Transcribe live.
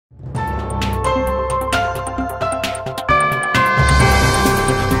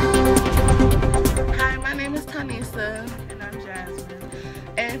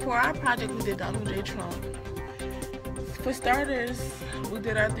project we did Donald J. Trump. For starters, we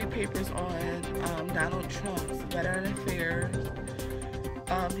did our 3 papers on Donald Trump's veteran affairs,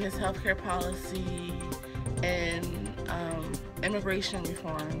 his healthcare policy, and immigration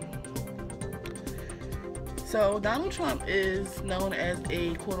reform. So Donald Trump is known as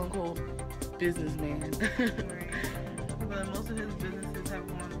a quote-unquote businessman. Right. But most of his businesses have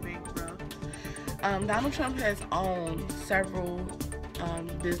gone bankrupt. Donald Trump has owned several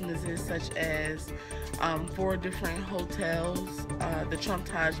businesses, such as 4 different hotels, the Trump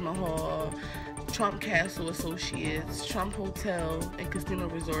Taj Mahal, Trump Castle Associates, Trump Hotel and Casino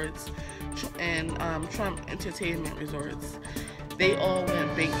Resorts, and Trump Entertainment Resorts. They all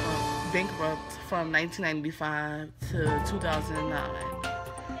went bankrupt from 1995 to 2009.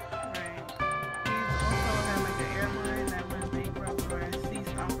 Right. He's also had like an airline that went bankrupt or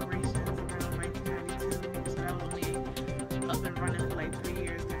ceased operations around 1992. So that was only up and running for like 3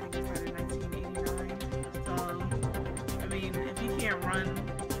 years. I think it started in 1989. So, I mean, if he can't run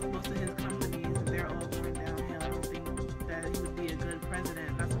most of his companies, if they're all going downhill, I don't think that he would be a good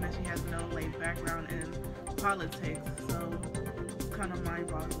president. Not to mention he has no like background in politics. So it's kind of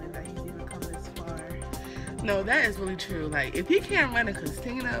mind-boggling that he's even come this far. No, that is really true. Like, if he can't run a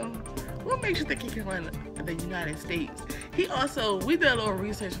casino, what makes you think he can run the United States? We did a little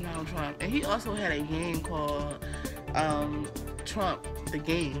research on Donald Trump, and he also had a game called Trump the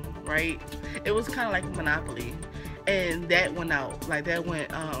Game, right? It was kind of like Monopoly, and that went out. Like, that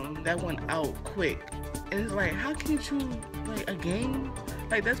went out quick. And it's like, how can you choose like a game?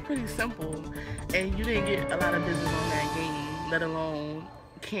 Like, that's pretty simple, and you didn't get a lot of business on that game, let alone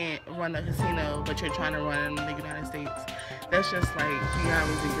can't run a casino, but you're trying to run the United States. That's just like beyond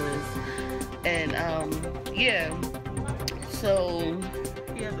ridiculous. And yeah, so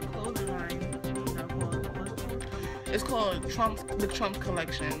He has a clothing line. it's called the Trump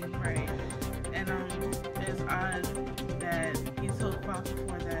Collection. Right. And it's odd that he's so fought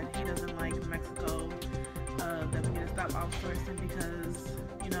for that he doesn't like Mexico, that we need to stop outsourcing because,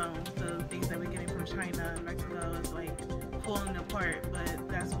 you know, the things that we're getting from China and Mexico is like falling apart, but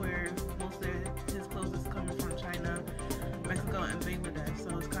that's where most of his clothes is coming from, China, Mexico, and Bangladesh.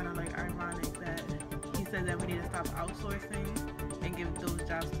 So it's kind of like ironic that he said that we need to stop outsourcing and give those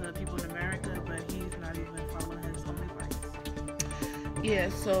jobs to people in America, but he's not even following his own advice. Yeah,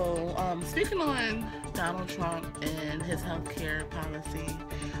 so speaking on Donald Trump and his healthcare policy,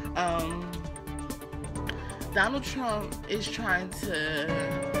 Donald Trump is trying to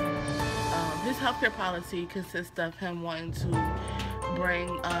his healthcare policy consists of him wanting to bring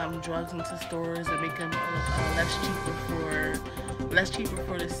drugs into stores and make them less cheaper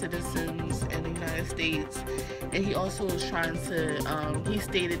for the citizens in the United States. And he also is trying to he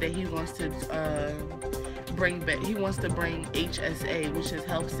stated that he wants to bring HSA, which is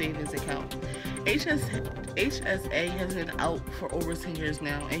Health Savings Account. HSA has been out for over 10 years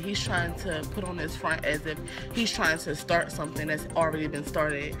now, and he's trying to put on his front as if he's trying to start something that's already been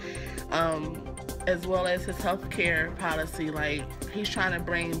started. As well as his healthcare policy, like he's trying to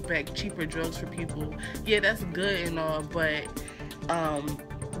bring back cheaper drugs for people. Yeah, that's good and all, but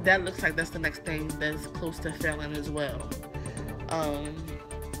that looks like that's the next thing that's close to failing as well.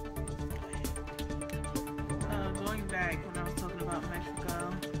 Going back when I was talking about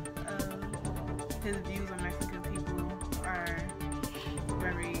Mexico, his views on Mexican people are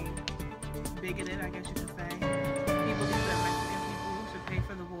very bigoted, I guess you could say. He believes that Mexican people should pay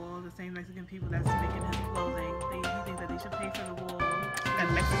for the wall, the same Mexican people that's making his clothing. He thinks that they should pay for the wall. And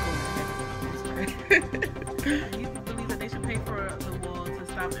Mexico. He believes that they should pay for the wall to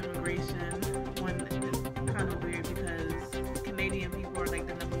stop immigration, when it's kind of weird because Canadian people are like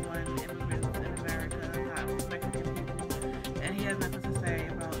the #1 immigrants in America, not Mexican people. And he has nothing to say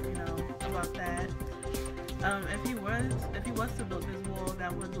about, about that. If he was to build this wall,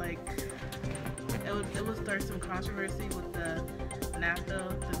 that would it would start some controversy with the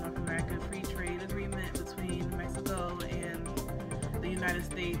NAFTA, the North American Free Trade Agreement between Mexico and the United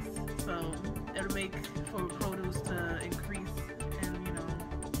States. So it'll make for produce to increase in,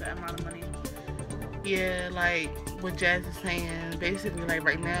 the amount of money. Yeah, like what Jazz is saying, basically like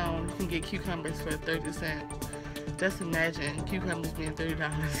right now you can get cucumbers for 30 cents. Just imagine cucumbers being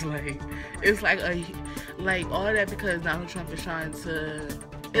 $30. Like, it's like all that because Donald Trump is trying to.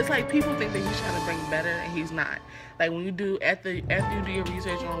 It's like people think that he's trying to bring better, and he's not. Like when you do after you do your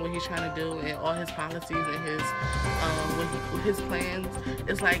research on what he's trying to do and all his policies and his plans,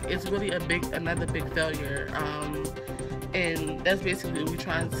 it's like it's really another big failure. And that's basically what we're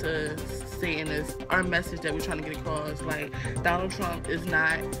trying to say in this, our message that we're trying to get across. Like, Donald Trump is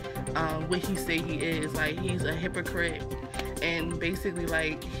not what he say he is. Like, he's a hypocrite, and basically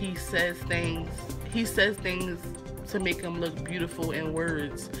like he says things to make him look beautiful in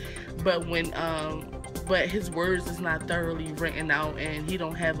words, but when but his words is not thoroughly written out, and he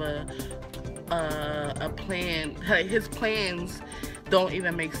don't have a plan. Like, his plans don't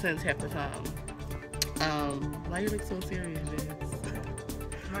even make sense half the time. Why you look so serious, Jess?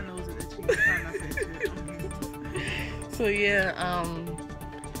 My nose is itchy. I'm trying not to itch it. So yeah,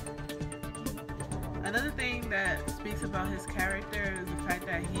 another thing that speaks about his character is the fact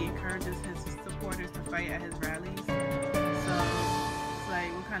that he encourages his supporters to fight at his rallies. So it's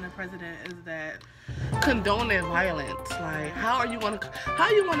like, what kind of president is that? Condoning violence. Like, how you want to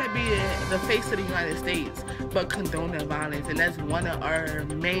be the face of the United States but condoning violence? And that's one of our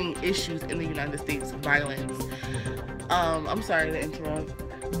main issues in the United States, violence. I'm sorry to interrupt,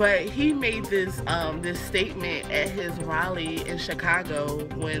 but he made this this statement at his rally in Chicago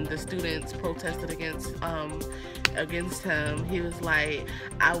when the students protested against him. He was like,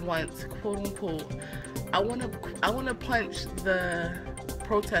 I want, quote unquote, I want to punch the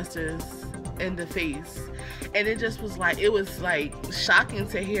protesters in the face. And it just was like, it was like shocking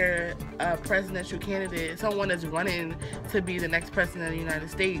to hear a presidential candidate, someone that's running to be the next president of the United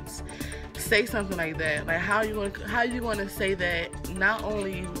States, say something like that. Like, how you going to say that? Not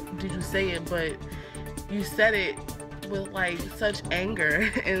only did you say it, but you said it with like such anger.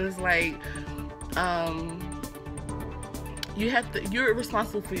 And it's like, you're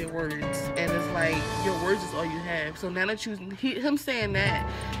responsible for your words, and it's like your words is all you have. So now that him saying that,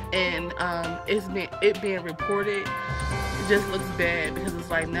 and it being reported, it just looks bad, because it's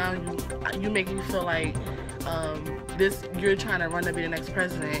like, now you make me feel like you're trying to run to be the next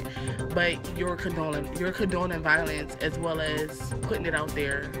president, but you're condoning violence as well as putting it out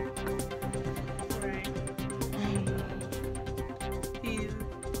there. Right. He's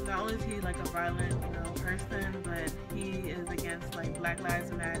not only is he like a violent, person, but he is against like Black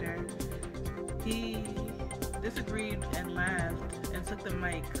Lives Matter. He disagreed and laughed and took the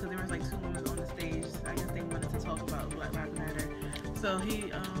mic because there was like two women on the stage. I guess they wanted to talk about Black Lives Matter. So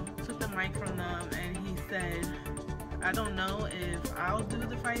he took the mic from them and he said, I don't know if I'll do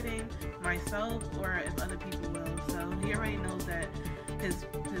the fighting myself or if other people will. So he already knows that his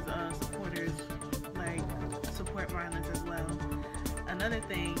supporters like support violence as well. Another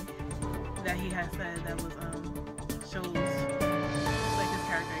thing that he has said that was shows like his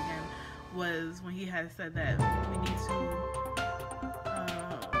character again was when he had said that we need to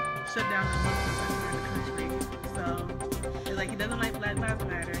shut down the Muslims in the country. So it's like he doesn't like Black Lives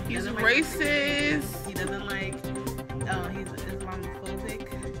Matter. He's racist. He doesn't like. He's Islamophobic,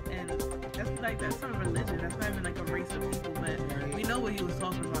 and that's not a religion. That's not even like a race of people. But we know what he was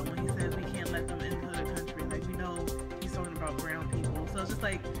talking about when he says we can't let them into the country. Like, we know he's talking about brown people. So it's just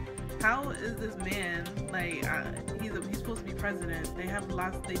like, how is this man, like, he's supposed to be president. They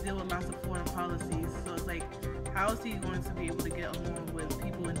deal with lots of foreign policies. So it's like, how is he going to be able to get along with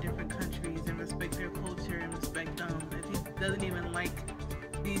people in different countries and respect their culture and respect them if he doesn't even like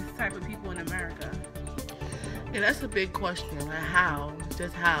these type of people in America? Yeah, that's a big question. Like, how?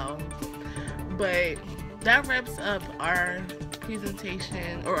 Just how? But that wraps up our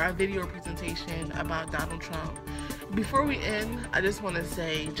presentation, or our video presentation about Donald Trump. Before we end, I just want to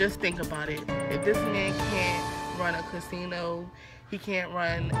say, just think about it. If this man can't run a casino, he can't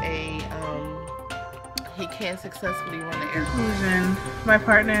successfully run an airport. Conclusion, my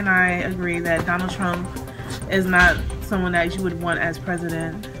partner and I agree that Donald Trump is not someone that you would want as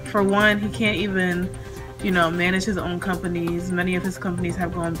president. For one, he can't even, manage his own companies. Many of his companies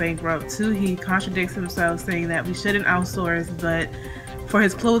have gone bankrupt. Two, he contradicts himself, saying that we shouldn't outsource, but for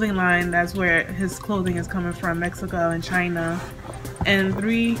his clothing line, that's where his clothing is coming from, Mexico and China. And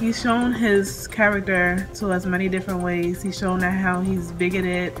three, he's shown his character to us many different ways. He's shown that how he's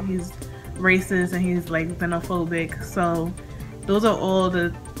bigoted, he's racist, and he's like xenophobic. So those are all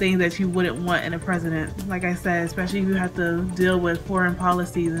the things that you wouldn't want in a president. Like I said, especially if you have to deal with foreign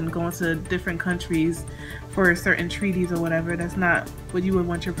policies and going to different countries for certain treaties or whatever. That's not what you would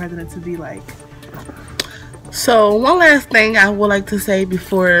want your president to be like. So one last thing I would like to say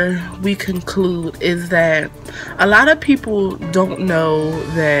before we conclude is that a lot of people don't know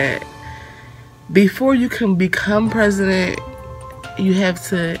that before you can become president, you have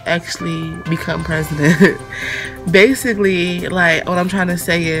to actually become president. Basically, like, what I'm trying to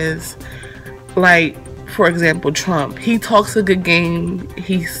say is, like, for example, Trump, he talks a good game,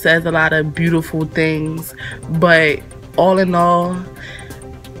 he says a lot of beautiful things, but all in all,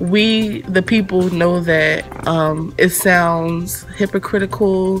 we, the people, know that it sounds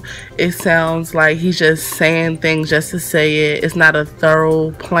hypocritical. It sounds like he's just saying things just to say it. It's not a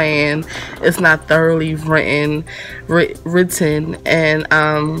thorough plan. It's not thoroughly written, and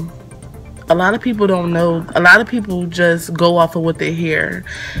a lot of people don't know. A lot of people just go off of what they hear,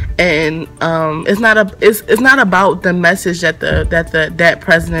 and it's not about the message that that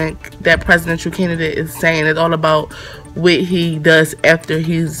presidential candidate is saying. It's all about what he does after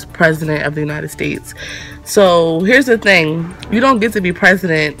he's president of the United States. So here's the thing: you don't get to be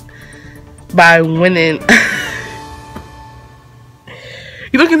president by winning.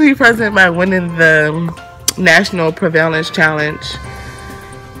 You don't get to be president by winning the National Prevalence Challenge.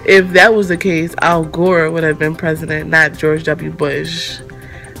 If that was the case, Al Gore would have been president, not George W. Bush.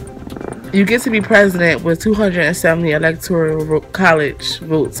 You get to be president with 270 electoral college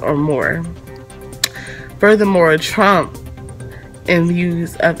votes or more. Furthermore, Trump, in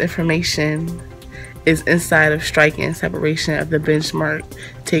views of information, is inside of striking and separation of the benchmark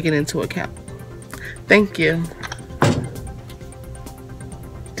taken into account. Thank you.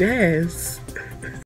 Yes.